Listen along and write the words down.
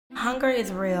Hunger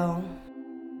is real.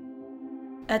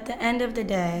 At the end of the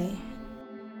day,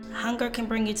 hunger can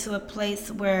bring you to a place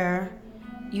where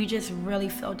you just really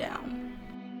feel down.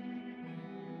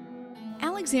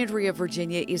 Alexandria,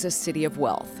 Virginia is a city of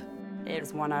wealth. It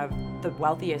is one of the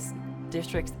wealthiest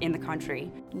districts in the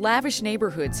country. Lavish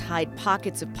neighborhoods hide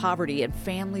pockets of poverty and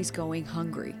families going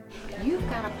hungry. You've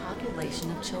got a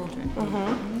population of children.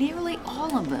 Nearly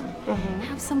all of them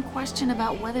have some question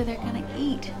about whether they're going to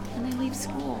eat when they leave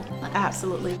school.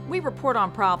 Absolutely. We report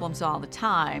on problems all the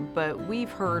time, but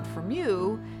we've heard from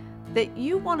you that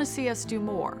you want to see us do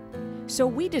more. So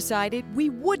we decided we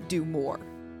would do more.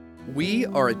 We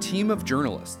are a team of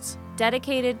journalists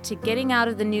dedicated to getting out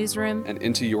of the newsroom and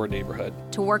into your neighborhood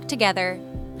to work together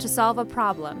to solve a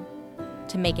problem,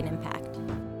 to make an impact.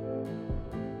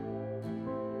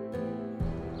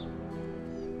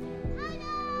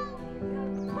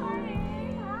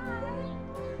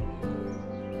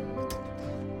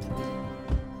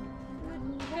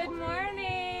 Good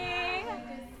morning.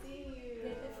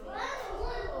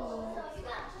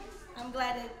 I'm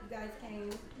glad that you guys came.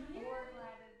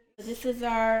 This is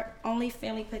our only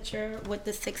family picture with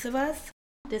the 6 of us.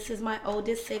 This is my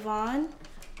oldest, Savon,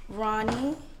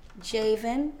 Ronnie,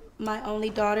 Javen, my only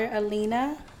daughter,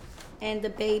 Alina, and the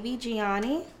baby,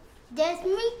 Gianni. That's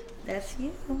me? That's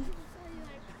you.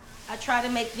 I try to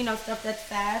make, stuff that's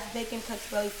fast. Bacon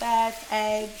cooks really fast,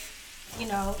 eggs,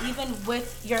 even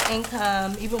with your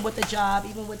income, even with the job,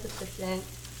 even with the assistant,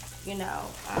 when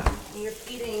you're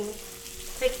feeding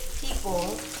 6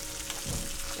 people,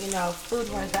 food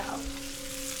runs out.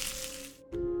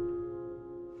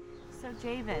 So,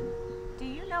 Javen, do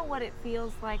you know what it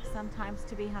feels like sometimes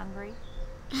to be hungry?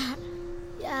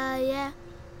 Yeah.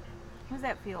 What does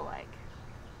that feel like?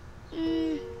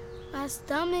 My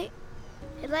stomach,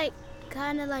 it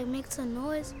kind of makes a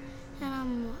noise, and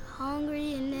I'm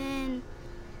hungry, and then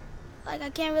I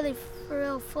can't really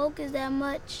focus that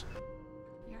much.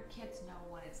 Your kids know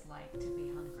what it's like to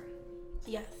be hungry.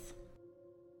 Yes.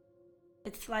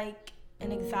 It's like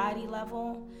an anxiety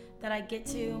level that I get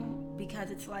to because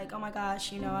it's like, oh my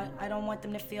gosh, I don't want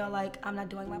them to feel like I'm not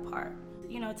doing my part.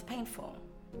 It's painful.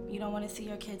 You don't want to see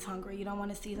your kids hungry. You don't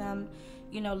want to see them,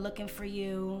 looking for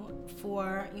you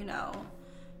for,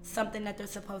 something that they're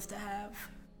supposed to have.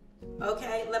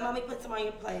 Okay, let mommy put some on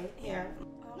your plate. Here.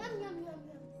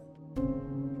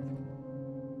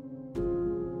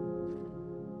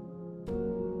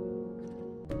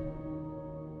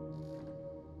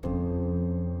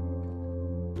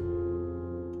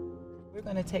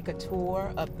 We're going to take a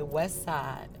tour of the west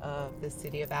side of the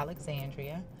city of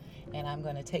Alexandria, and I'm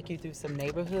going to take you through some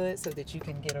neighborhoods so that you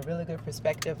can get a really good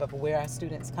perspective of where our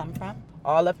students come from.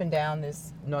 All up and down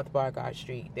this North Bargard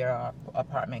Street, there are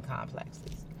apartment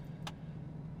complexes.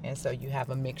 And so you have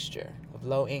a mixture of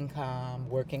low income,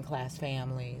 working class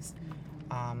families,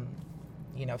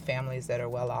 families that are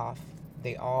well off.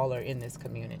 They all are in this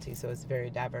community, so it's very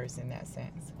diverse in that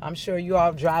sense. I'm sure you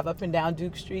all drive up and down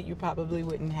Duke Street, you probably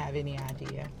wouldn't have any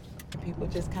idea. People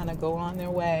just kind of go on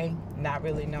their way, not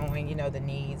really knowing, the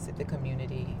needs that the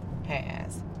community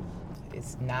has.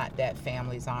 It's not that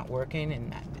families aren't working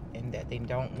and that they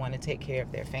don't want to take care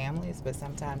of their families, but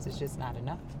sometimes it's just not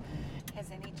enough.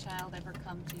 Has any child ever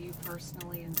come to you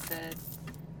personally and said,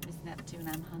 Miss Neptune,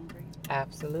 I'm hungry?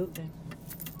 Absolutely.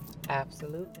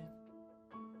 Absolutely.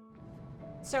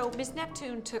 So Miss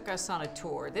Neptune took us on a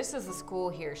tour. This is the school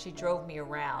here. She drove me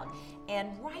around.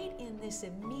 And right in this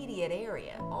immediate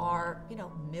area are,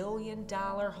 $1 million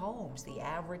homes. The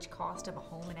average cost of a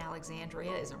home in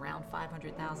Alexandria is around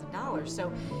 $500,000.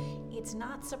 So it's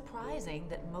not surprising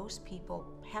that most people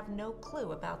have no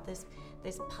clue about this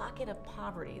pocket of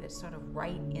poverty that's sort of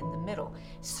right in the middle.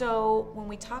 So when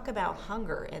we talk about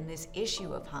hunger and this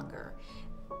issue of hunger,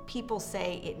 people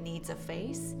say it needs a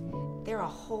face. There are a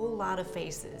whole lot of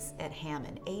faces at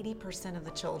Hammond. 80% of the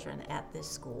children at this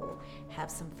school have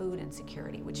some food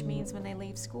insecurity, which means when they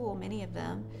leave school, many of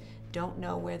them don't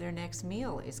know where their next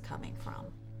meal is coming from.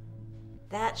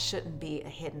 That shouldn't be a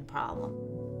hidden problem.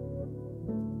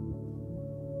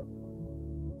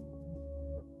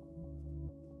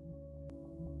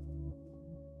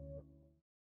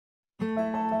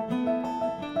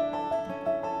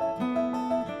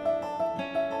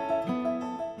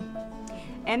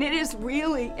 And it is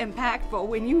really impactful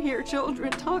when you hear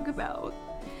children talk about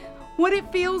what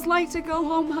it feels like to go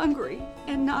home hungry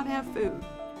and not have food.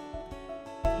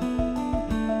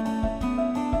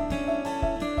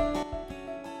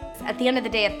 At the end of the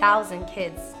day, 1,000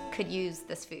 kids could use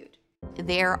this food.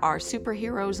 There are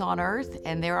superheroes on earth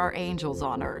and there are angels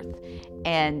on earth.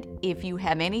 And if you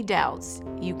have any doubts,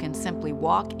 you can simply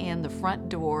walk in the front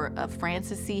door of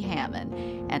Francis C.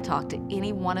 Hammond and talk to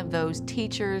any one of those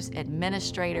teachers,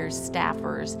 administrators,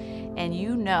 staffers, and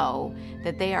you know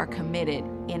that they are committed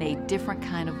in a different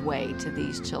kind of way to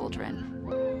these children.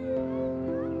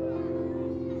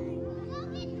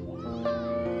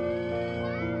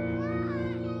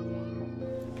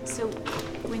 So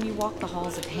when you walk the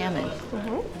halls of Hammond,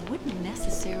 you wouldn't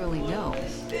necessarily know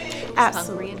who's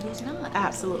hungry and who's not.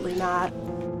 Absolutely not.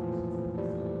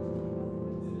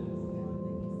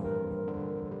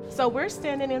 So we're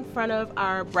standing in front of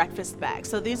our breakfast bags.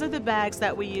 So these are the bags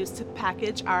that we use to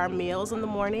package our meals in the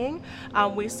morning.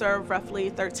 We serve roughly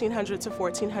 1,300 to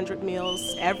 1,400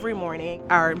 meals every morning.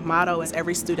 Our motto is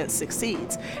every student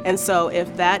succeeds. And so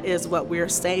if that is what we're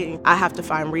saying, I have to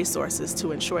find resources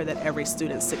to ensure that every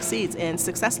student succeeds. And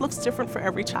success looks different for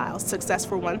every child. Success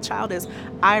for one child is,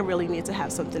 I really need to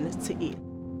have something to eat.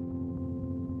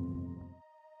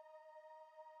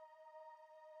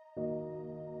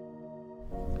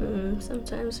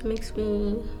 Sometimes it makes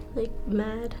me like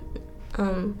mad.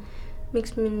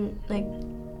 Makes me like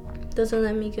doesn't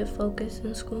let me get focused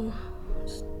in school.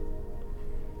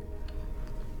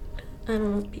 I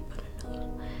don't want people to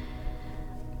know.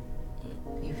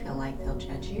 You feel like they'll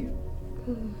judge you?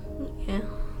 Yeah.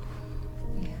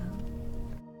 Yeah.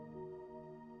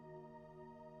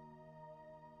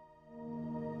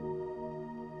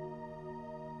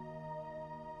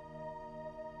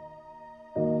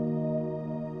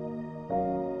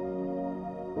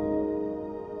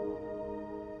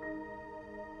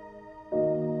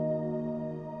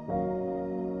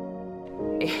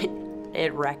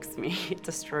 It wrecks me, it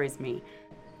destroys me.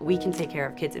 We can take care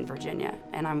of kids in Virginia,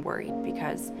 and I'm worried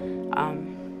because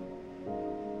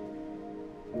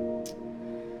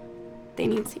they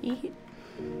need to eat.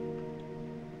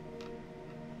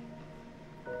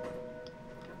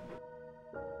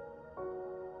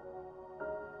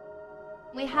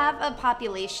 We have a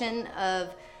population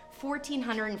of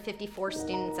 1,454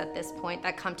 students at this point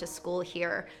that come to school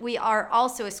here. We are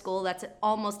also a school that's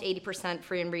almost 80%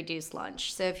 free and reduced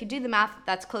lunch. So if you do the math,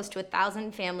 that's close to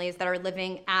 1,000 families that are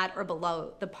living at or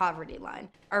below the poverty line.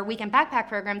 Our weekend backpack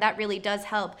program, that really does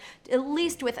help, at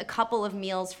least with a couple of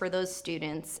meals for those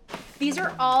students. These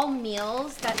are all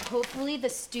meals that hopefully the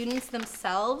students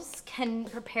themselves can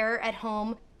prepare at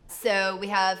home. So we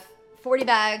have 40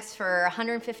 bags for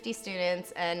 150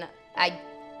 students, and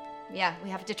we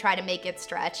have to try to make it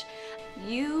stretch.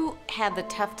 You had the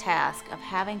tough task of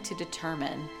having to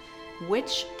determine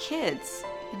which kids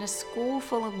in a school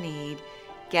full of need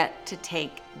get to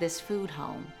take this food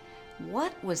home.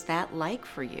 What was that like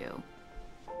for you?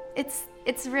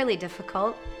 It's really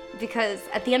difficult because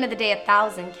at the end of the day,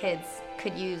 1,000 kids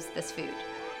could use this food.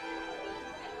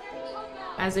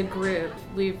 As a group,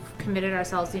 we've committed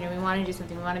ourselves, we want to do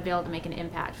something, we want to be able to make an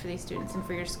impact for these students and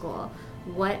for your school.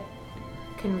 What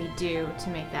can we do to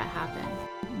make that happen?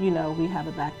 We have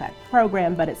a backpack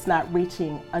program, but it's not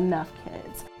reaching enough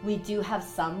kids. We do have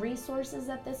some resources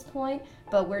at this point,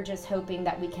 but we're just hoping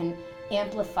that we can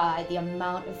amplify the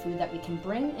amount of food that we can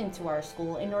bring into our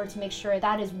school in order to make sure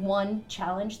that is one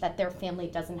challenge that their family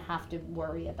doesn't have to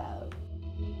worry about.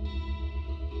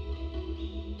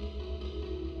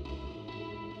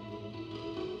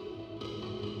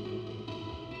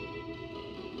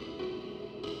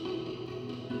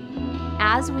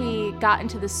 As we got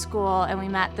into the school and we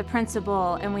met the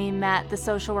principal and we met the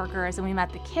social workers and we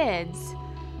met the kids,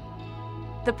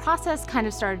 the process kind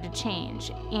of started to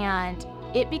change, and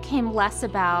it became less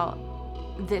about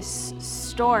this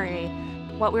story.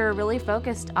 What we were really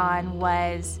focused on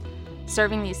was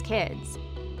serving these kids.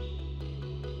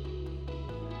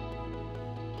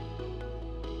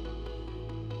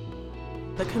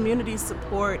 The community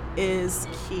support is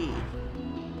key.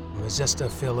 It's just a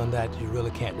feeling that you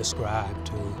really can't describe,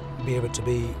 to be able to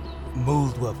be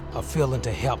moved with a feeling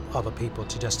to help other people,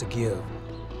 to give.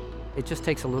 It just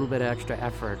takes a little bit of extra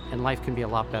effort, and life can be a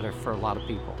lot better for a lot of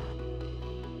people.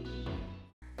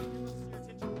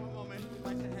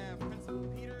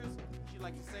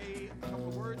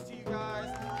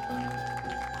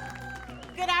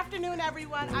 Good afternoon,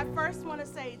 everyone. I first want to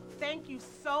say thank you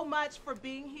so much for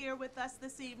being here with us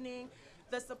this evening.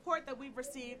 The support that we've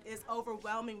received is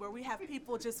overwhelming, where we have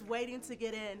people just waiting to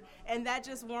get in, and that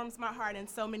just warms my heart in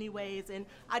so many ways. And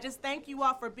I just thank you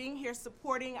all for being here,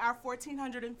 supporting our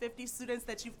 1,450 students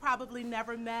that you've probably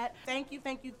never met. Thank you,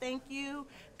 thank you, thank you.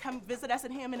 Come visit us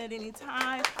at Hammond at any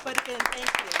time. But again, thank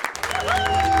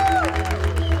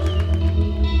you.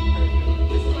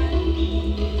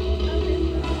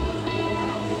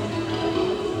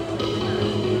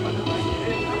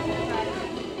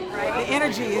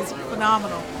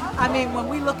 phenomenal. I mean, when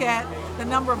we look at the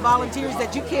number of volunteers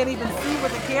that you can't even see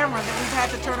with a camera that we've had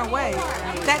to turn away,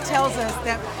 that tells us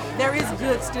that there is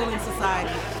good still in society.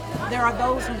 There are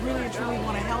those who really and truly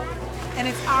want to help, and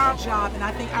it's our job, and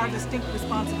I think our distinct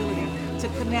responsibility, to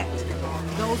connect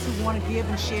those who want to give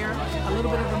and share a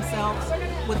little bit of themselves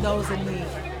with those in need.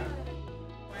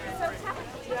 So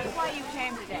tell us why you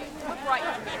came today. What brought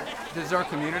you here? This is our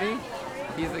community.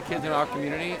 These are the kids in our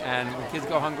community, and when kids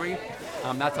go hungry,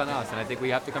 that's on us. And I think we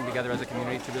have to come together as a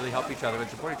community to really help each other and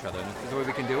support each other. And if there's a way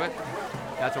we can do it,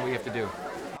 that's what we have to do.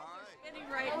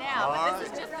 Right now, but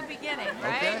this is just the beginning,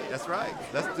 right? Okay, that's right.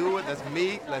 Let's do it. Let's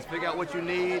meet. Let's figure out what you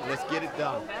need. Let's get it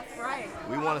done. That's right.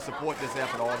 We want to support this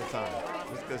effort all the time.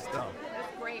 It's good stuff.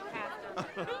 That's great,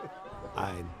 Pastor.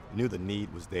 I knew the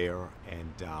need was there,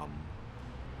 and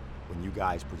when you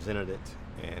guys presented it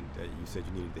and you said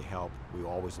you needed the help, we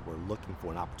always were looking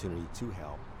for an opportunity to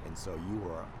help, and so you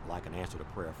were like an answer to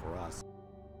prayer for us.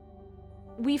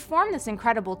 We formed this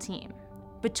incredible team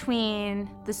between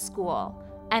the school,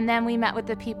 and then we met with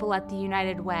the people at the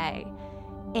United Way.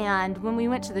 And when we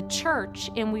went to the church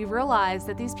and we realized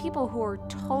that these people who were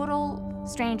total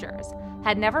strangers,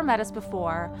 had never met us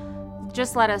before,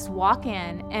 just let us walk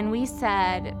in, and we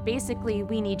said, basically,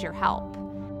 we need your help.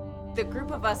 The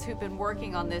group of us who've been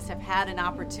working on this have had an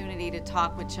opportunity to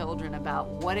talk with children about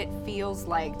what it feels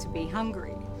like to be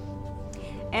hungry.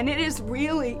 And it is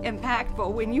really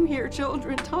impactful when you hear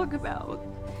children talk about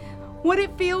what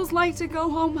it feels like to go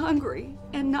home hungry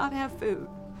and not have food.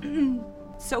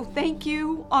 So thank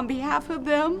you on behalf of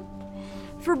them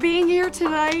for being here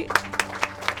tonight.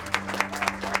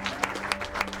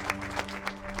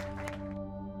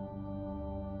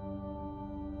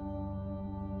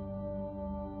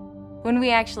 When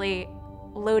we actually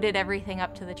loaded everything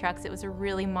up to the trucks, it was a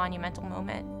really monumental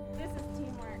moment. This is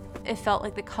teamwork. It felt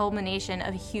like the culmination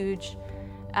of a huge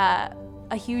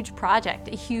project,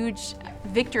 a huge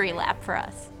victory lap for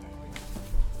us.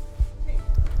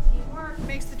 Teamwork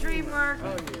makes the dream work.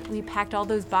 We packed all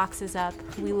those boxes up.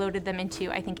 We loaded them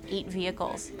into, I think, 8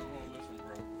 vehicles.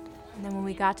 And then when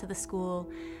we got to the school,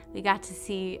 we got to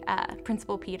see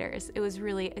Principal Peters. It was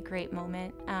really a great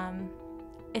moment.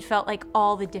 It felt like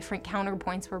all the different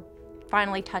counterpoints were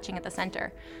finally touching at the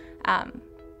center.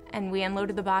 And we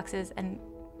unloaded the boxes, and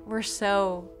we're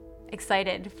so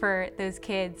excited for those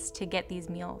kids to get these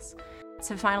meals,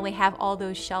 to finally have all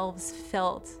those shelves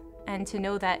filled, and to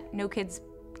know that no kid's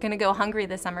gonna go hungry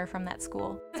this summer from that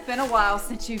school. It's been a while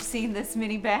since you've seen this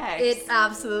many bags. It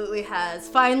absolutely has.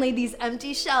 Finally, these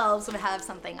empty shelves would have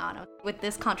something on them. With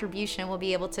this contribution, we'll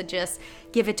be able to just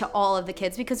give it to all of the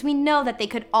kids because we know that they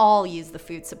could all use the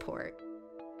food support.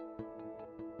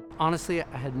 Honestly,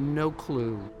 I had no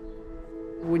clue.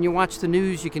 When you watch the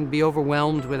news, you can be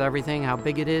overwhelmed with everything, how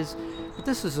big it is. But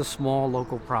this is a small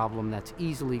local problem that's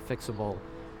easily fixable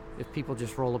if people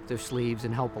just roll up their sleeves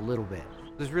and help a little bit.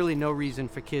 There's really no reason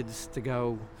for kids to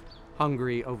go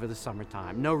hungry over the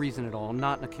summertime. No reason at all,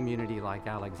 not in a community like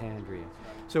Alexandria.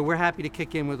 So we're happy to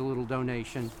kick in with a little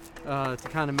donation to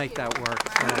kind of make that work.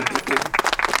 Thank you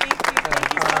so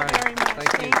very much.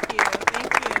 Thank you.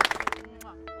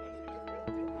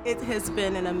 It has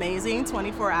been an amazing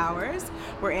 24 hours.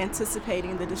 We're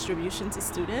anticipating the distribution to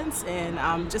students, and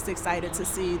I'm just excited to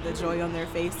see the joy on their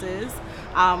faces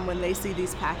when they see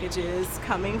these packages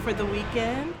coming for the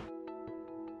weekend.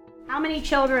 How many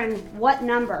children, what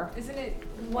number? Isn't it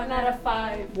 1 out of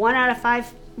 5? 1 out of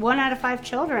 5, 1 out of 5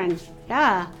 children,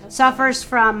 yeah, suffers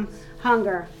from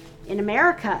hunger in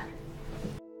America.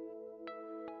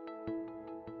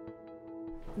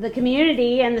 The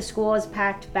community and the school has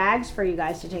packed bags for you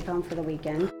guys to take home for the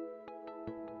weekend.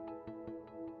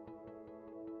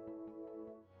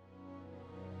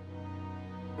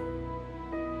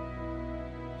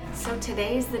 So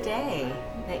today's the day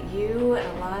that you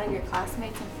and a lot of your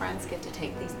classmates and friends get to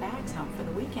take these bags home for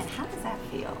the weekend. How does that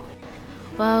feel?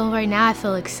 Well, right now I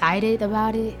feel excited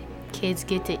about it. Kids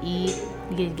get to eat,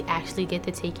 actually get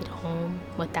to take it home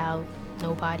without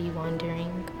nobody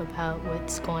wondering about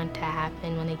what's going to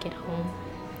happen when they get home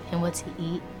and what to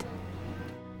eat.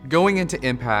 Going into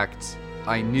Impact,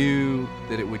 I knew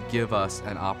that it would give us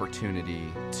an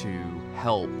opportunity to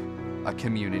help a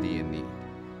community in need.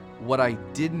 What I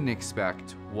didn't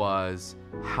expect was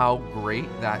how great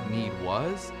that need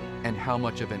was and how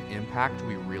much of an impact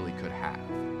we really could have.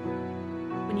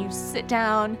 When you sit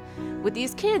down with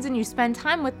these kids and you spend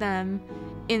time with them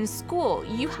in school,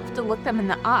 you have to look them in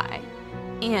the eye,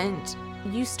 and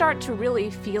you start to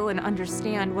really feel and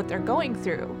understand what they're going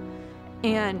through.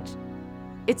 And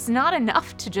it's not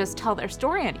enough to just tell their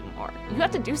story anymore. You have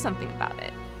to do something about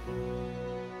it.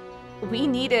 We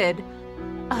needed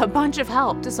a bunch of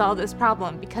help to solve this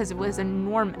problem because it was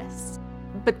enormous.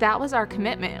 But that was our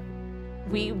commitment.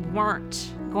 We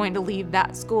weren't going to leave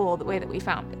that school the way that we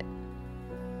found it.